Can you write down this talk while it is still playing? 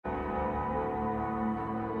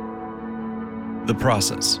The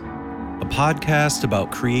Process, a podcast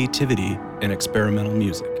about creativity and experimental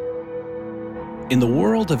music. In the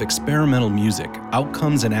world of experimental music,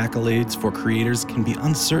 outcomes and accolades for creators can be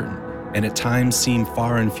uncertain and at times seem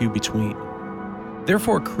far and few between.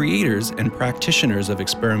 Therefore, creators and practitioners of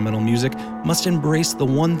experimental music must embrace the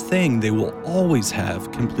one thing they will always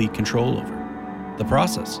have complete control over: the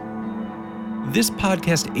process. This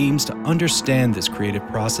podcast aims to understand this creative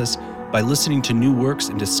process by listening to new works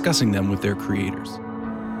and discussing them with their creators.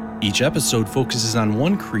 Each episode focuses on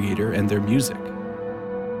one creator and their music.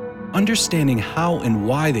 Understanding how and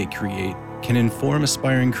why they create can inform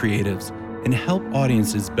aspiring creatives and help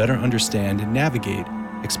audiences better understand and navigate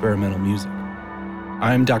experimental music.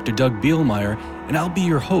 I'm Dr. Doug Bielmeyer, and I'll be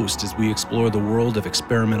your host as we explore the world of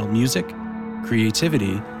experimental music,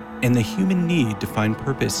 creativity, and the human need to find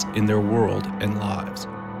purpose in their world and lives.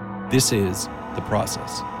 This is The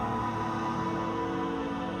Process.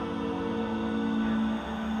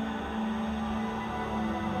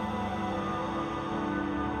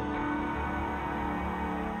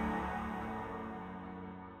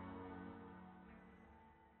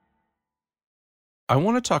 I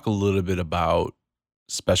want to talk a little bit about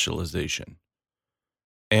specialization.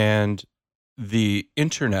 And the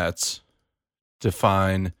internets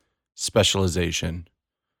define specialization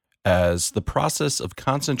as the process of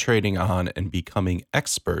concentrating on and becoming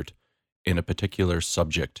expert in a particular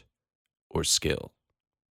subject or skill.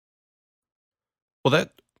 Well,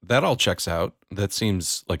 that all checks out. That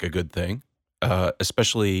seems like a good thing,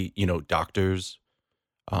 especially doctors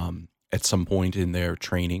at some point in their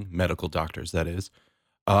training, medical doctors, that is,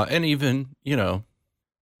 and even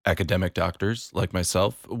academic doctors like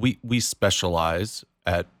myself. We specialize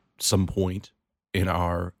at some point in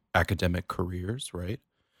our academic careers, right?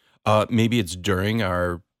 Maybe it's during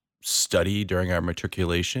our study, during our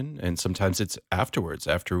matriculation, and sometimes it's afterwards,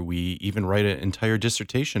 after we even write an entire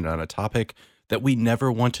dissertation on a topic that we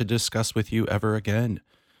never want to discuss with you ever again.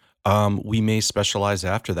 We may specialize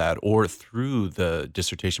after that, or through the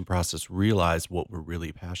dissertation process, realize what we're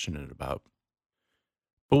really passionate about.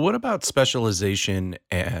 But what about specialization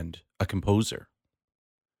and a composer?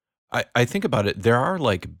 I think about it, there are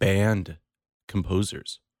like band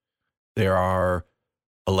composers. There are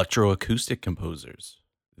electroacoustic composers.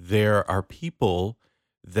 There are people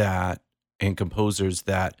and composers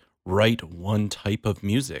that write one type of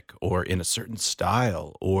music or in a certain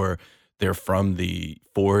style, or they're from the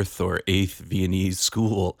fourth or eighth Viennese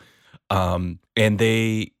school. And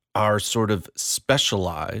they are sort of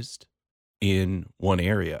specialized in one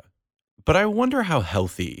area. But I wonder how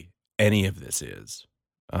healthy any of this is.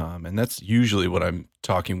 And that's usually what I'm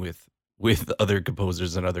talking with other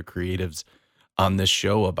composers and other creatives on this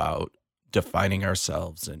show about: defining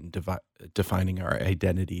ourselves and defining our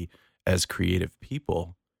identity as creative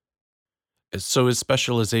people. So is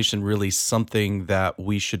specialization really something that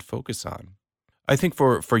we should focus on? I think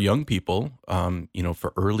for young people,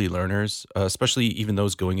 for early learners, especially even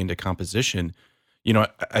those going into composition,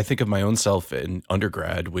 I think of my own self in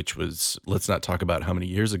undergrad, which was, let's not talk about how many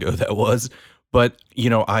years ago that was. But,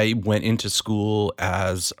 I went into school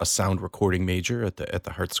as a sound recording major at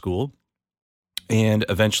the Hart School. And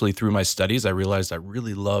eventually through my studies, I realized I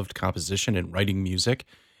really loved composition and writing music.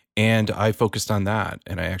 And I focused on that.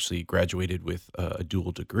 And I actually graduated with a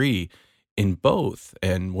dual degree in both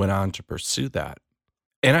and went on to pursue that.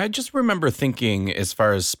 And I just remember thinking, as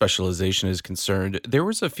far as specialization is concerned, there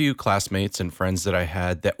was a few classmates and friends that I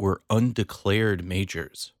had that were undeclared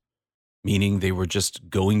majors, meaning they were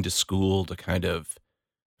just going to school to kind of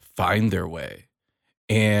find their way.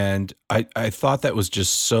 And I thought that was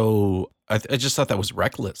just I just thought that was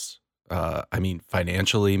reckless.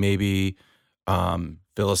 Financially, maybe,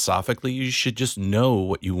 philosophically, you should just know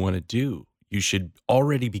what you want to do. You should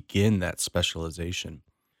already begin that specialization.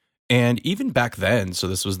 And even back then, so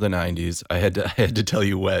this was the 90s, I had to tell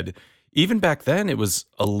you when, even back then, it was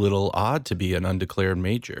a little odd to be an undeclared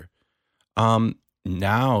major.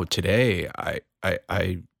 Now, today,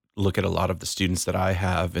 I look at a lot of the students that I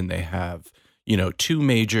have, and they have, 2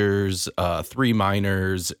 majors, 3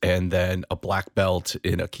 minors, and then a black belt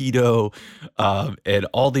in Aikido, and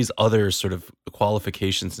all these other sort of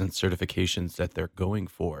qualifications and certifications that they're going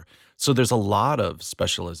for. So there's a lot of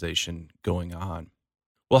specialization going on.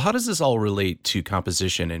 Well, how does this all relate to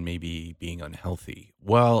composition and maybe being unhealthy?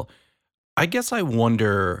 Well, I guess I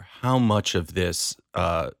wonder how much of this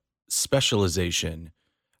specialization,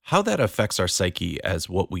 how that affects our psyche as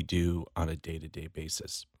what we do on a day-to-day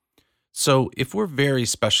basis. So if we're very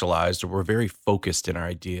specialized or we're very focused in our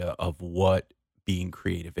idea of what being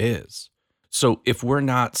creative is, So if we're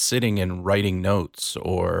not sitting and writing notes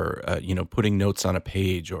or putting notes on a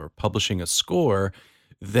page or publishing a score,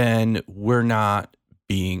 then we're not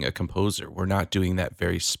being a composer. We're not doing that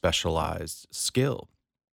very specialized skill.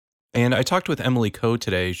 And I talked with Emily Koh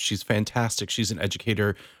today. She's fantastic. She's an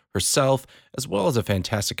educator herself, as well as a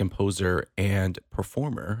fantastic composer and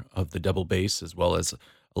performer of the double bass, as well as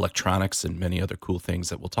electronics and many other cool things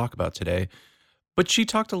that we'll talk about today. But she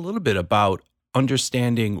talked a little bit about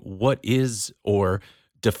understanding what is or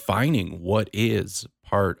defining what is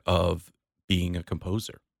part of being a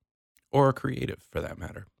composer or a creative for that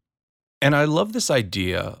matter. And I love this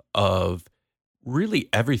idea of really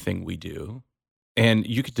everything we do. And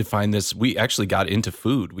you could define this. We actually got into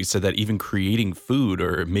food. We said that even creating food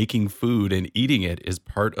or making food and eating it is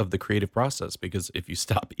part of the creative process because if you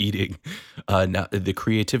stop eating, the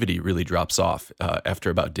creativity really drops off after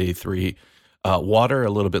about day three. Water,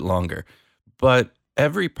 a little bit longer. But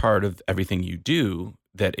every part of everything you do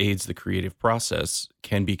that aids the creative process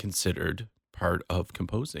can be considered part of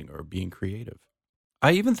composing or being creative.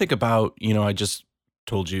 I even think about, I just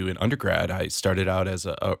told you in undergrad, I started out as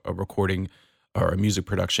a recording or a music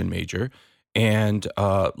production major and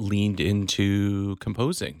leaned into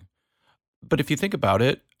composing. But if you think about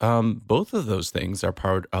it, both of those things are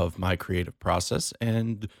part of my creative process,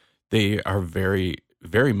 and they are very,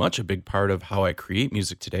 very much a big part of how I create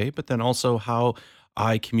music today, but then also how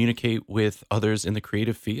I communicate with others in the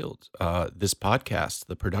creative field. This podcast,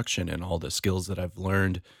 the production, and all the skills that I've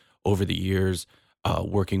learned over the years,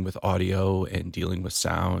 working with audio and dealing with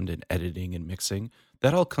sound and editing and mixing,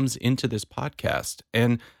 that all comes into this podcast.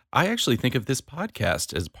 And I actually think of this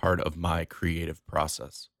podcast as part of my creative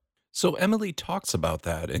process. So Emily talks about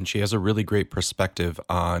that, and she has a really great perspective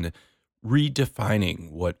on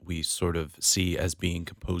redefining what we sort of see as being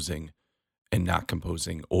composing and not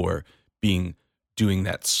composing, or being doing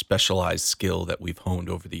that specialized skill that we've honed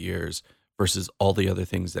over the years versus all the other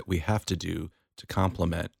things that we have to do to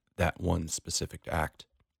complement that one specific act.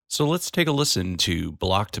 So let's take a listen to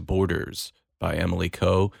Locked Borders by Emily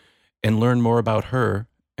Koh and learn more about her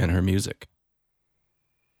and her music.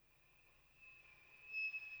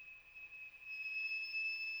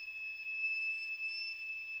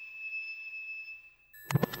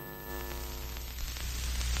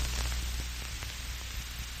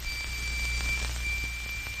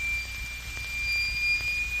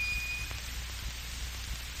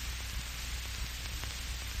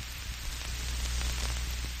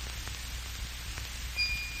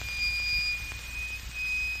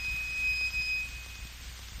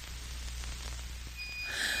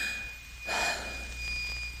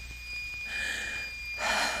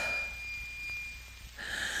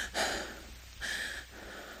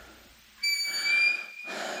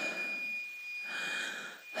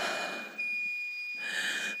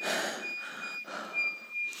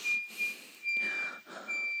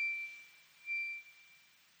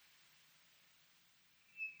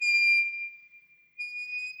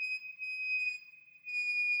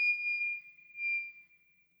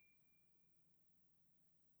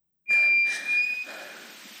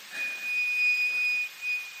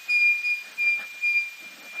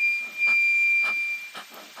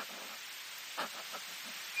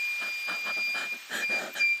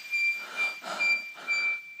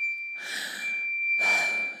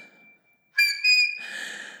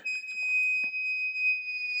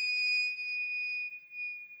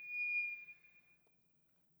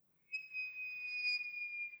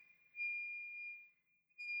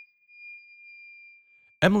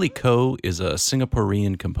 Emily Koh is a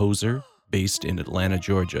Singaporean composer based in Atlanta,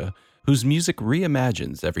 Georgia, whose music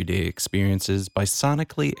reimagines everyday experiences by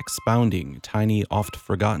sonically expounding tiny, oft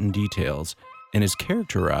forgotten details and is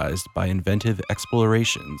characterized by inventive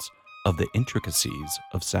explorations of the intricacies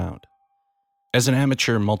of sound. As an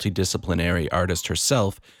amateur multidisciplinary artist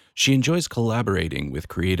herself, she enjoys collaborating with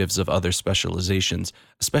creatives of other specializations,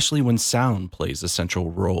 especially when sound plays a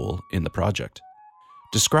central role in the project.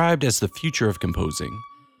 Described as the future of composing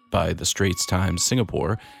by the Straits Times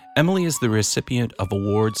Singapore, Emily is the recipient of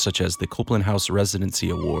awards such as the Copeland House Residency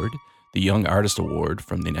Award, the Young Artist Award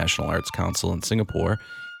from the National Arts Council in Singapore,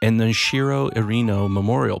 and the Shiro Irino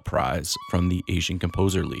Memorial Prize from the Asian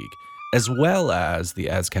Composer League, as well as the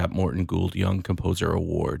ASCAP Morton Gould Young Composer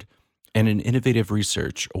Award and an Innovative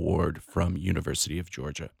Research Award from University of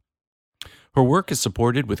Georgia. Her work is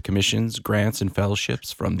supported with commissions, grants, and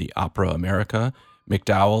fellowships from the Opera America,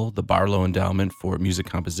 McDowell, the Barlow Endowment for Music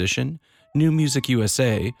Composition, New Music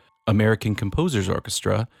USA, American Composers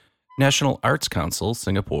Orchestra, National Arts Council,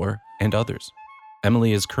 Singapore, and others.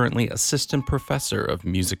 Emily is currently Assistant Professor of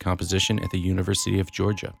Music Composition at the University of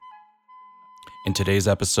Georgia. In today's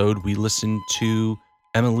episode, we listen to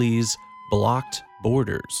Emily's Blocked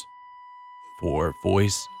Borders for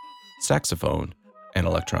voice, saxophone, and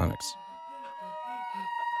electronics.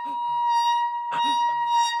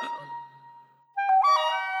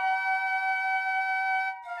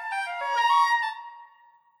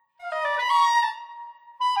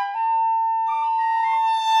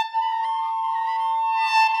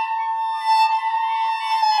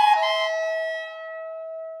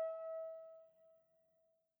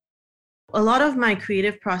 A lot of my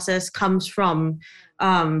creative process comes from,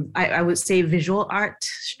 I would say, visual art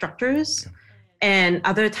structures. And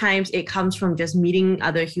other times it comes from just meeting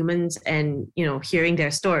other humans and, hearing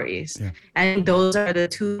their stories. Yeah. And those are the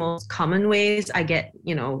two most common ways I get,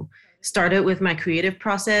 started with my creative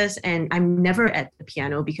process. And I'm never at the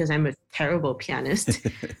piano because I'm a terrible pianist.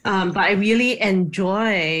 But I really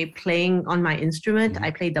enjoy playing on my instrument. I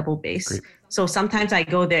play double bass. Great. So sometimes I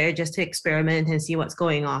go there just to experiment and see what's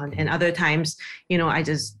going on. And other times, I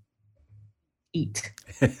just eat.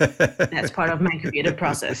 That's part of my creative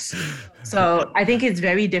process. So I think it's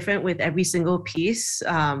very different with every single piece.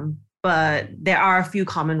 But there are a few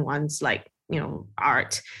common ones like,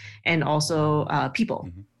 art and also people.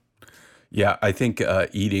 Yeah, I think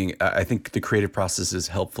eating, I think the creative process is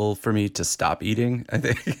helpful for me to stop eating, I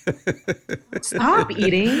think. Stop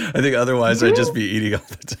eating? I think otherwise I'd just be eating all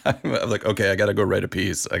the time. I'm like, okay, I got to go write a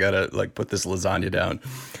piece. I got to put this lasagna down.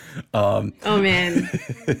 Oh man.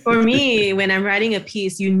 For me, when I'm writing a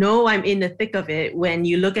piece, I'm in the thick of it. When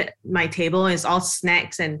you look at my table, it's all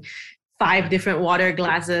snacks and 5 different water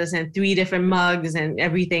glasses and 3 different mugs and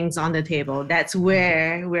everything's on the table. That's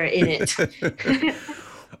where we're in it.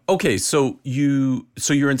 Okay, so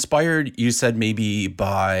you're inspired. You said maybe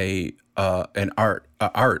by a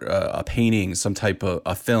painting, some type of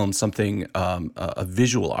a film, something, a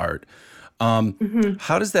visual art.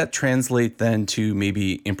 How does that translate then to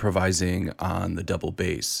maybe improvising on the double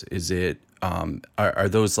bass? Is it are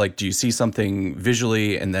those like, do you see something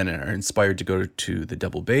visually and then are inspired to go to the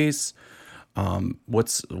double bass?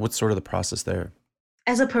 What's sort of the process there?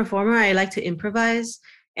 As a performer, I like to improvise.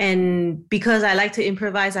 And because I like to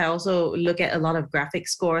improvise, I also look at a lot of graphic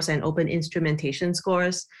scores and open instrumentation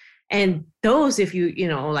scores. And those, if you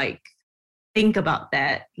think about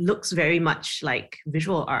that, looks very much like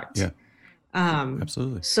visual art. Yeah,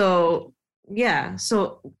 absolutely. So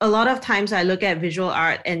a lot of times I look at visual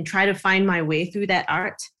art and try to find my way through that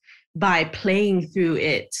art by playing through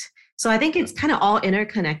it. So I think it's kind of all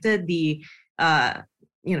interconnected. The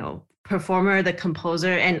performer, the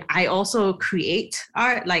composer, and I also create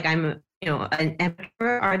art. Like I'm an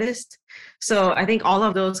amateur artist. So I think all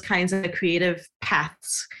of those kinds of creative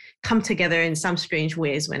paths come together in some strange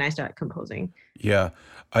ways when I start composing. Yeah.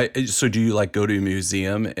 So do you go to a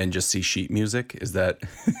museum and just see sheet music? Is that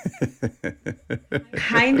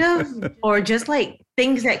kind of, or just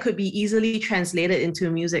things that could be easily translated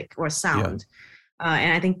into music or sound. Yeah.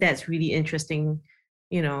 And I think that's really interesting.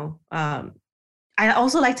 I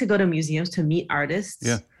also like to go to museums to meet artists.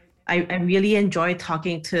 Yeah. I really enjoy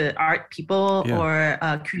talking to art people or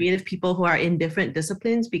creative people who are in different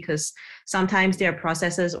disciplines, because sometimes their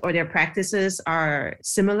processes or their practices are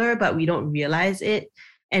similar, but we don't realize it.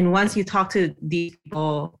 And once you talk to these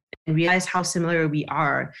people and realize how similar we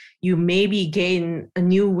are, you maybe gain a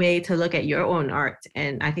new way to look at your own art.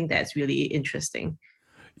 And I think that's really interesting.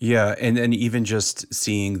 Yeah, and even just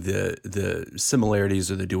seeing the similarities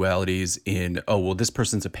or the dualities in, this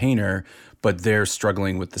person's a painter, but they're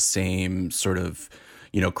struggling with the same sort of,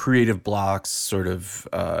 creative blocks, sort of,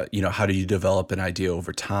 how do you develop an idea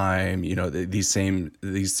over time? These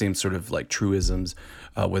same sort of truisms,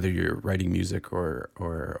 whether you're writing music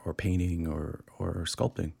or painting or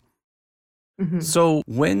sculpting. So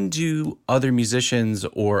when do other musicians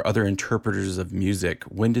or other interpreters of music,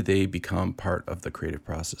 when do they become part of the creative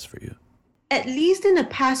process for you? At least in the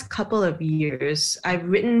past couple of years, I've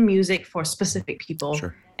written music for specific people.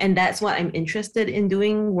 Sure. And that's what I'm interested in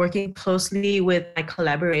doing, working closely with my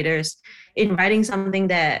collaborators in writing something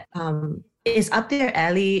that is up their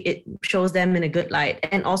alley. It shows them in a good light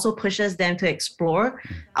and also pushes them to explore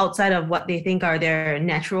outside of what they think are their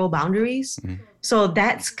natural boundaries. So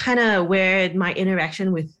that's kind of where my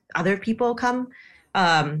interaction with other people come.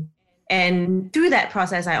 And through that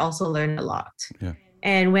process, I also learn a lot. Yeah.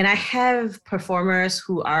 And when I have performers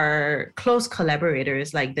who are close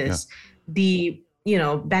collaborators like this, the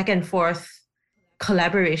back and forth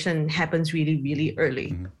collaboration happens really, really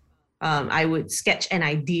early. I would sketch an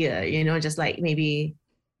idea, just maybe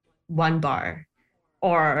one bar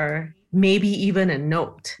or maybe even a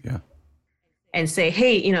note. Yeah. and say,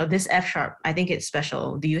 hey, this F sharp, I think it's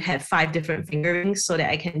special. Do you have 5 different fingerings so that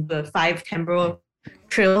I can do a 5 timbral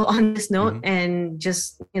trill on this note? Mm-hmm. And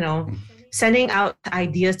just, Mm-hmm. sending out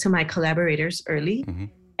ideas to my collaborators early. Mm-hmm.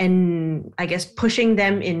 And I guess pushing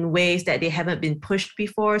them in ways that they haven't been pushed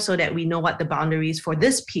before, so that we know what the boundaries for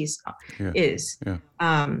this piece is.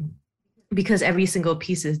 Because every single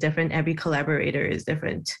piece is different, every collaborator is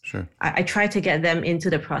different. Sure. I try to get them into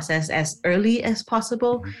the process as early as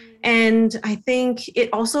possible. Mm-hmm. And I think it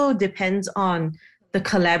also depends on the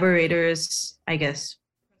collaborators, I guess,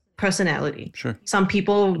 personality. Sure. Some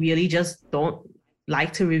people really just don't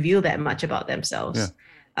like to reveal that much about themselves.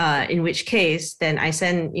 In which case, then I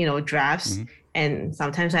send, drafts, Mm-hmm. and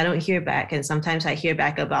sometimes I don't hear back, and sometimes I hear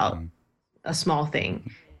back about a small thing.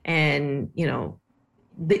 And,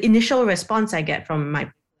 the initial response I get from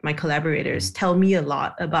my collaborators tell me a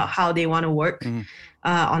lot about how they want to work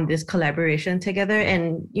on this collaboration together.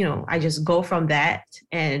 And, I just go from that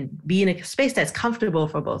and be in a space that's comfortable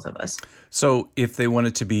for both of us. So if they want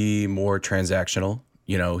it to be more transactional,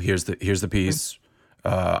 here's the piece.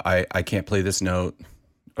 I can't play this note.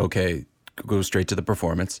 Okay, go straight to the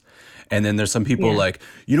performance. And then there's some people like,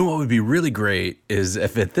 what would be really great is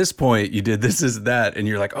if at this point you did this is that, and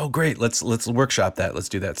you're like, oh great, let's workshop that, let's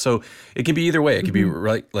do that. So it can be either way. It can be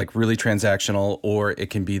like really transactional, or it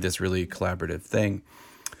can be this really collaborative thing.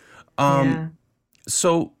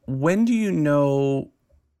 So when do you know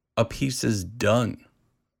a piece is done?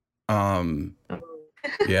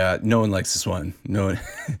 Yeah, no one likes this one. No one.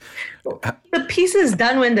 The piece is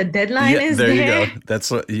done when the deadline is there. There you go. That's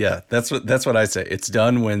what I say. It's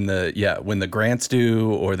done when the grant's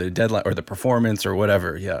due, or the deadline, or the performance, or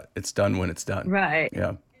whatever. Yeah, it's done when it's done. Right.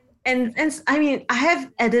 Yeah. And I mean, I have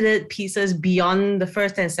edited pieces beyond the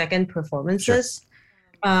first and second performances.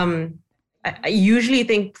 Sure. I usually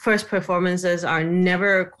think first performances are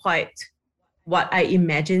never quite what I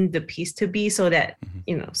imagined the piece to be, so that,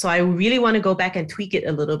 so I really want to go back and tweak it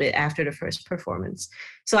a little bit after the first performance.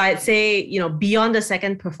 So I'd say, beyond the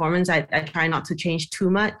second performance, I try not to change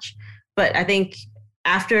too much. But I think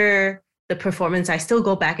after the performance, I still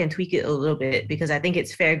go back and tweak it a little bit, because I think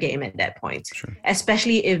it's fair game at that point,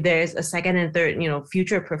 especially if there's a second and third,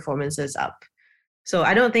 future performances up. So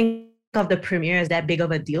I don't think of the premiere as that big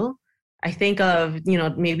of a deal. I think of,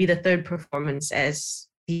 maybe the third performance as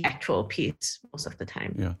the actual piece most of the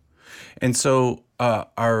time. Yeah. And so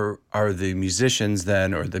are the musicians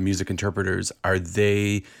then, or the music interpreters, are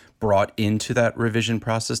they brought into that revision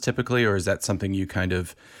process typically, or is that something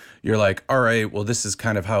you're like, all right, well, this is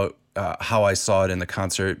kind of how I saw it in the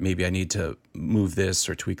concert. Maybe I need to move this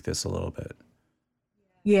or tweak this a little bit.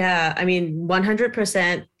 Yeah, I mean,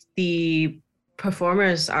 100% the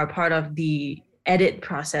performers are part of the edit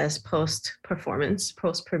process post-performance,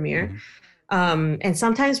 post-premiere. And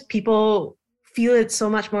sometimes people feel it's so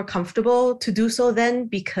much more comfortable to do so then,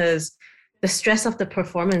 because the stress of the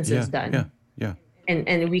performance is done. Yeah.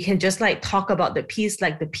 And we can just like talk about the piece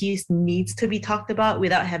like the piece needs to be talked about,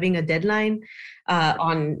 without having a deadline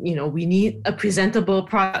on, we need a presentable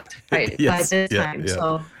product, right? By this time.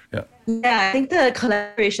 So I think the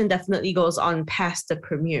collaboration definitely goes on past the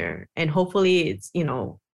premiere, and hopefully it's,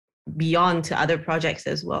 beyond to other projects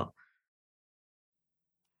as well.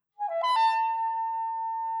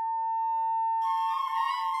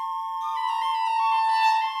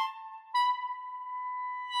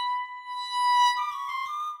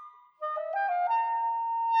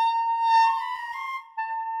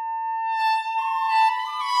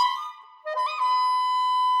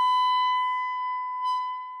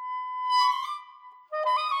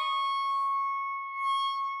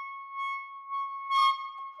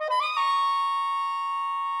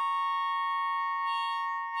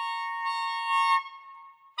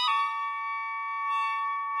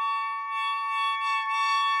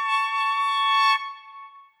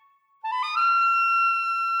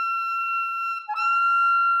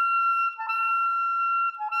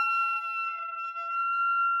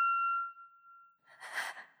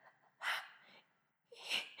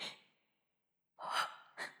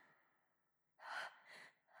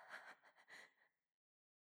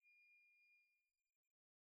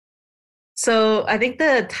 So I think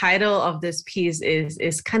the title of this piece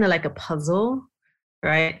is kind of like a puzzle,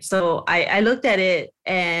 right? So I looked at it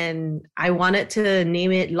and I wanted to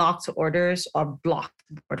name it Locked Orders or Blocked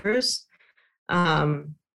Orders,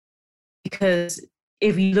 because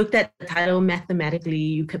if you looked at the title mathematically,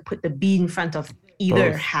 you could put the B in front of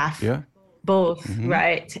either half, both,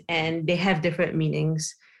 right? And they have different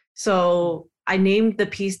meanings. So I named the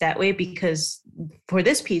piece that way because for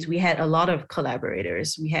this piece, we had a lot of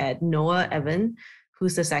collaborators. We had Noa Even,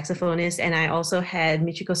 who's the saxophonist, and I also had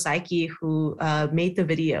Michiko Saiki, who made the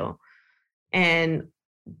video. And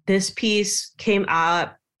this piece came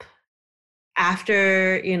out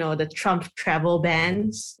after, the Trump travel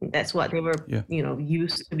bans. That's what they were,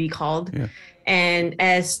 used to be called. Yeah. And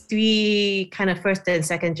as three kind of first and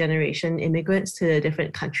second generation immigrants to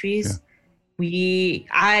different countries,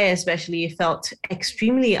 I especially felt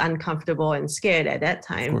extremely uncomfortable and scared at that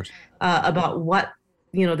time about what,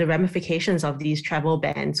 the ramifications of these travel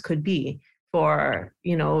bans could be for,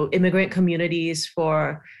 immigrant communities,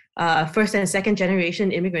 for first and second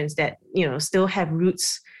generation immigrants that, still have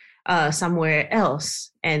roots somewhere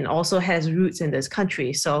else and also has roots in this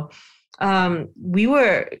country. So we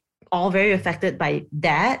were all very affected by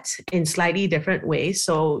that in slightly different ways.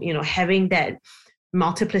 So, having that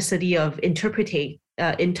multiplicity of interpreting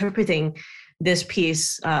this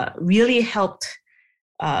piece really helped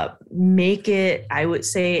make it, I would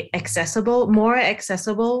say, more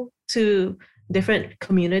accessible to different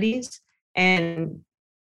communities. And,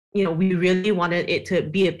 we really wanted it to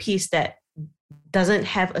be a piece that doesn't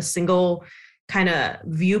have a single kind of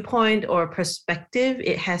viewpoint or perspective.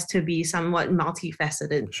 It has to be somewhat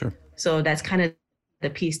multifaceted. Sure. So that's kind of the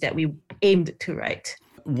piece that we aimed to write.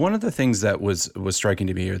 One of the things that was striking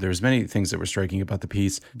to me, or there's many things that were striking about the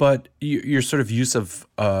piece, but your sort of use of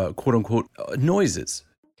quote unquote noises.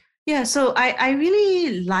 Yeah, so I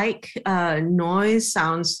really like noise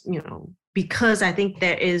sounds, because I think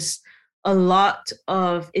there is a lot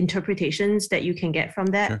of interpretations that you can get from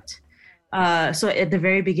that. Sure. So at the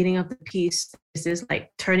very beginning of the piece, this is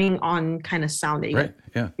like turning on kind of sound that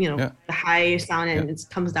the high sound and it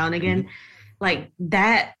comes down again. Like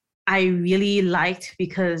that I really liked,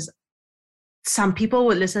 because some people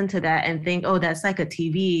would listen to that and think, oh, that's like a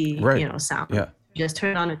TV, sound. Yeah. You just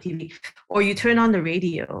turn on a TV, or you turn on the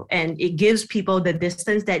radio, and it gives people the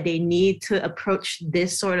distance that they need to approach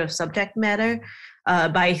this sort of subject matter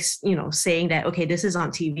by, saying that, okay, this is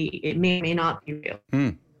on TV. It may not be real.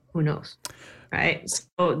 Who knows, right?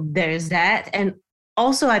 So there's that. And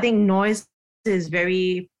also, I think noise is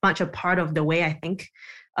very much a part of the way I think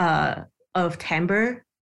of timbre.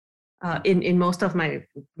 In most of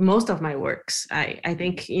my works, I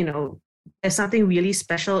think there's something really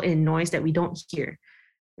special in noise that we don't hear,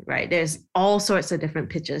 right? There's all sorts of different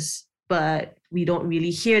pitches, but we don't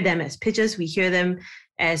really hear them as pitches. We hear them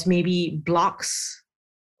as maybe blocks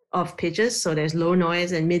of pitches. So there's low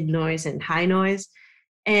noise and mid noise and high noise,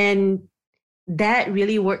 and that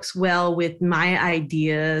really works well with my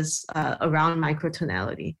ideas around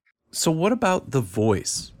microtonality. So what about the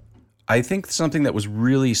voice? I think something that was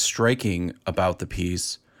really striking about the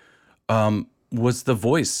piece was the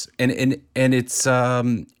voice, and it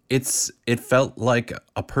felt like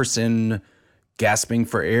a person gasping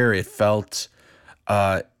for air. It felt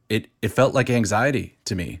it felt like anxiety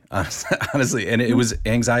to me, honestly, and it was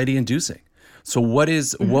anxiety inducing. So what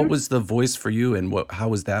was the voice for you, and how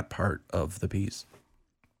was that part of the piece?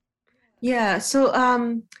 Yeah,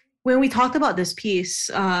 so when we talked about this piece,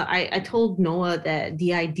 I told Noah that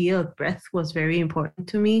the idea of breath was very important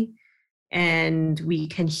to me. And we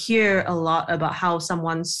can hear a lot about how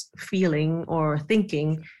someone's feeling or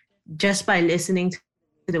thinking just by listening to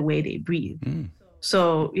the way they breathe.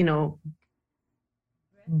 So,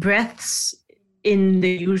 breaths in the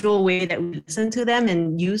usual way that we listen to them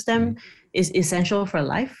and use them is essential for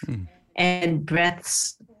life. And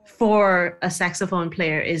breaths for a saxophone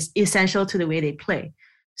player is essential to the way they play.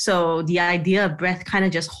 So the idea of breath kind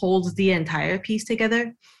of just holds the entire piece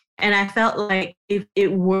together. And I felt like if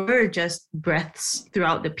it were just breaths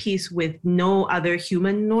throughout the piece with no other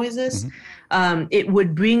human noises, it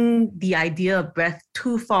would bring the idea of breath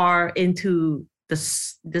too far into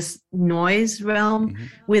this noise realm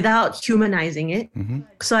without humanizing it.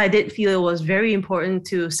 So I did feel it was very important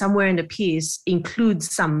to, somewhere in the piece, include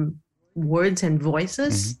some words and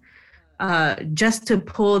voices, just to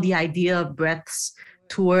pull the idea of breaths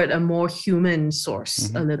toward a more human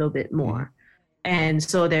source a little bit more. And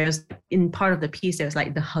so there's, in part of the piece, there's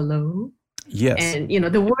like the hello. Yes. And,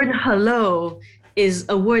 the word hello is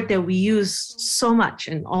a word that we use so much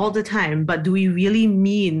and all the time, but do we really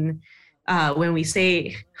mean, when we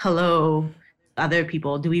say hello to other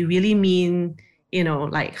people, do we really mean,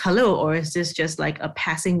 like hello, or is this just like a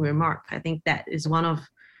passing remark? I think that is one of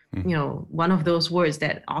those words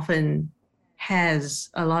that often has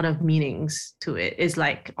a lot of meanings to it. It's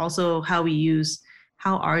like also how we use,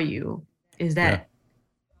 how are you? Is that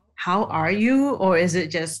how are you? Or is it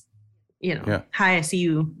just, hi, I see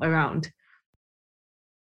you around?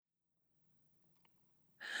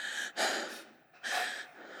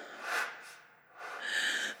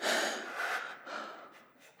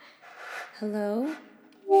 Hello?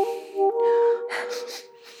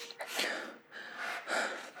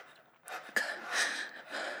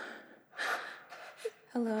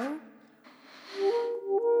 Hello?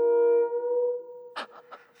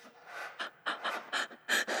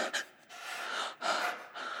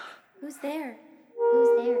 Who's there? Who's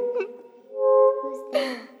there? Who's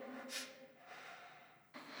there?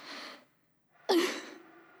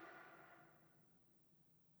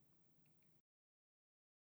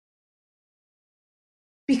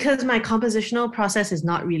 Because my compositional process is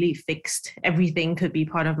not really fixed, everything could be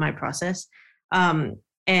part of my process. And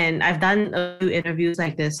I've done a few interviews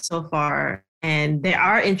like this so far, and there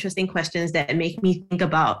are interesting questions that make me think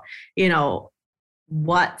about,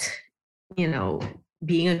 what,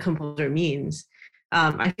 being a composer means.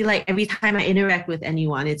 I feel like every time I interact with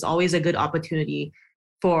anyone, it's always a good opportunity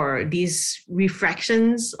for these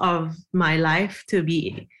refractions of my life to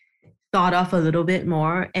be thought of a little bit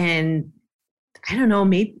more. And I don't know,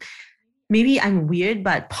 maybe I'm weird,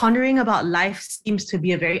 but pondering about life seems to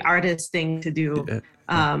be a very artist thing to do.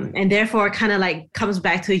 And therefore kind of like comes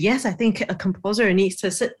back to, yes, I think a composer needs to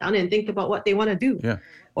sit down and think about what they want to do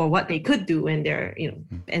or what they could do when they're,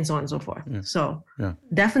 and so on and so forth. So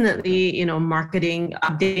definitely, marketing,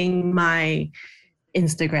 updating my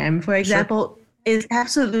Instagram, for example, is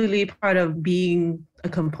absolutely part of being a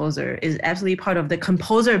composer, is absolutely part of the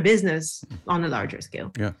composer business on a larger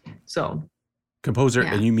scale. So composer,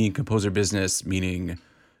 and you mean composer business, meaning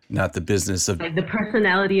not the business of like the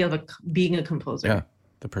personality of being a composer. Yeah,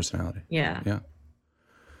 the personality. Yeah.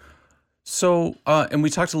 So, and we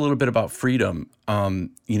talked a little bit about freedom.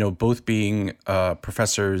 Both being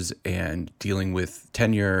professors and dealing with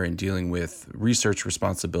tenure and dealing with research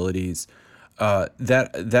responsibilities.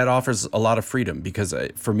 That offers a lot of freedom because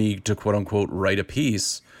for me to quote unquote write a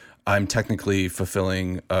piece, I'm technically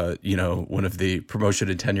fulfilling, one of the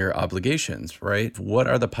promotion and tenure obligations, right? What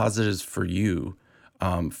are the positives for you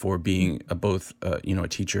for being both, a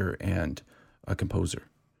teacher and a composer?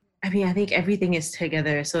 I mean, I think everything is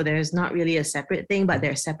together. So there's not really a separate thing, but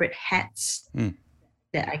there are separate hats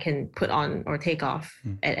that I can put on or take off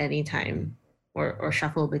at any time or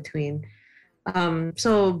shuffle between.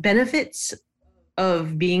 So benefits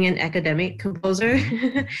of being an academic composer,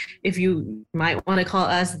 if you might want to call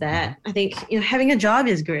us that, I think, having a job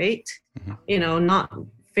is great, not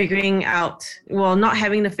having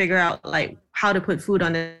to figure out like how to put food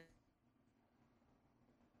on the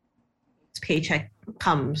paycheck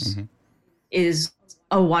comes is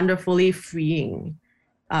a wonderfully freeing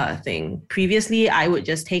thing. Previously, I would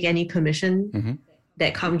just take any commission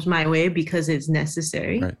that comes my way because it's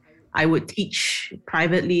necessary. Right. I would teach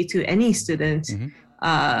privately to any student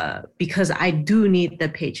because I do need the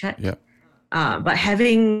paycheck. But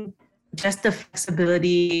having just the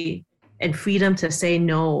flexibility and freedom to say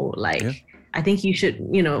no, like, I think you should,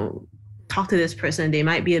 talk to this person. They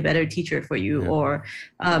might be a better teacher for you. Or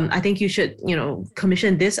I think you should,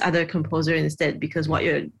 commission this other composer instead because what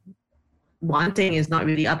you're wanting is not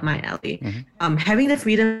really up my alley. Having the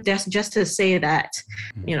freedom just to say that,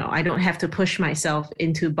 I don't have to push myself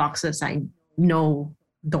into boxes I know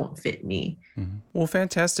don't fit me. Well,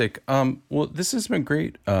 fantastic. Well, this has been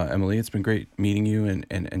great, Emily. It's been great meeting you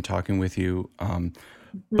and talking with you.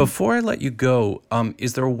 Before I let you go,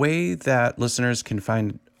 is there a way that listeners can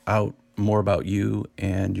find out more about you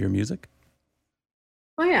and your music?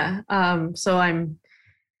 Oh, yeah. So I'm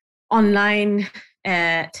online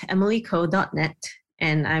at emilykoh.net,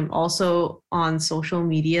 and I'm also on social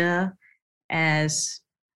media as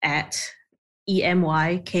at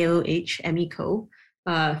EMYKOH Emiko,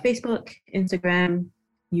 Facebook, Instagram,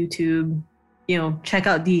 YouTube. Check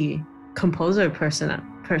out the composer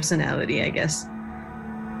personality, I guess.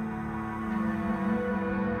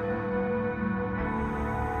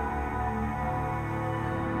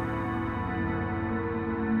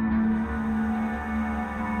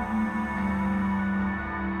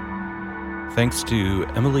 Thanks to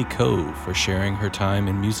Emily Koh for sharing her time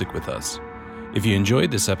and music with us. If you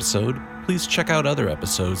enjoyed this episode, please check out other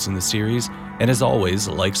episodes in the series, and as always,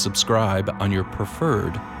 subscribe on your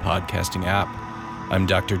preferred podcasting app. I'm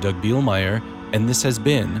Dr. Doug Bielmeyer, and this has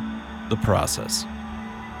been The Process.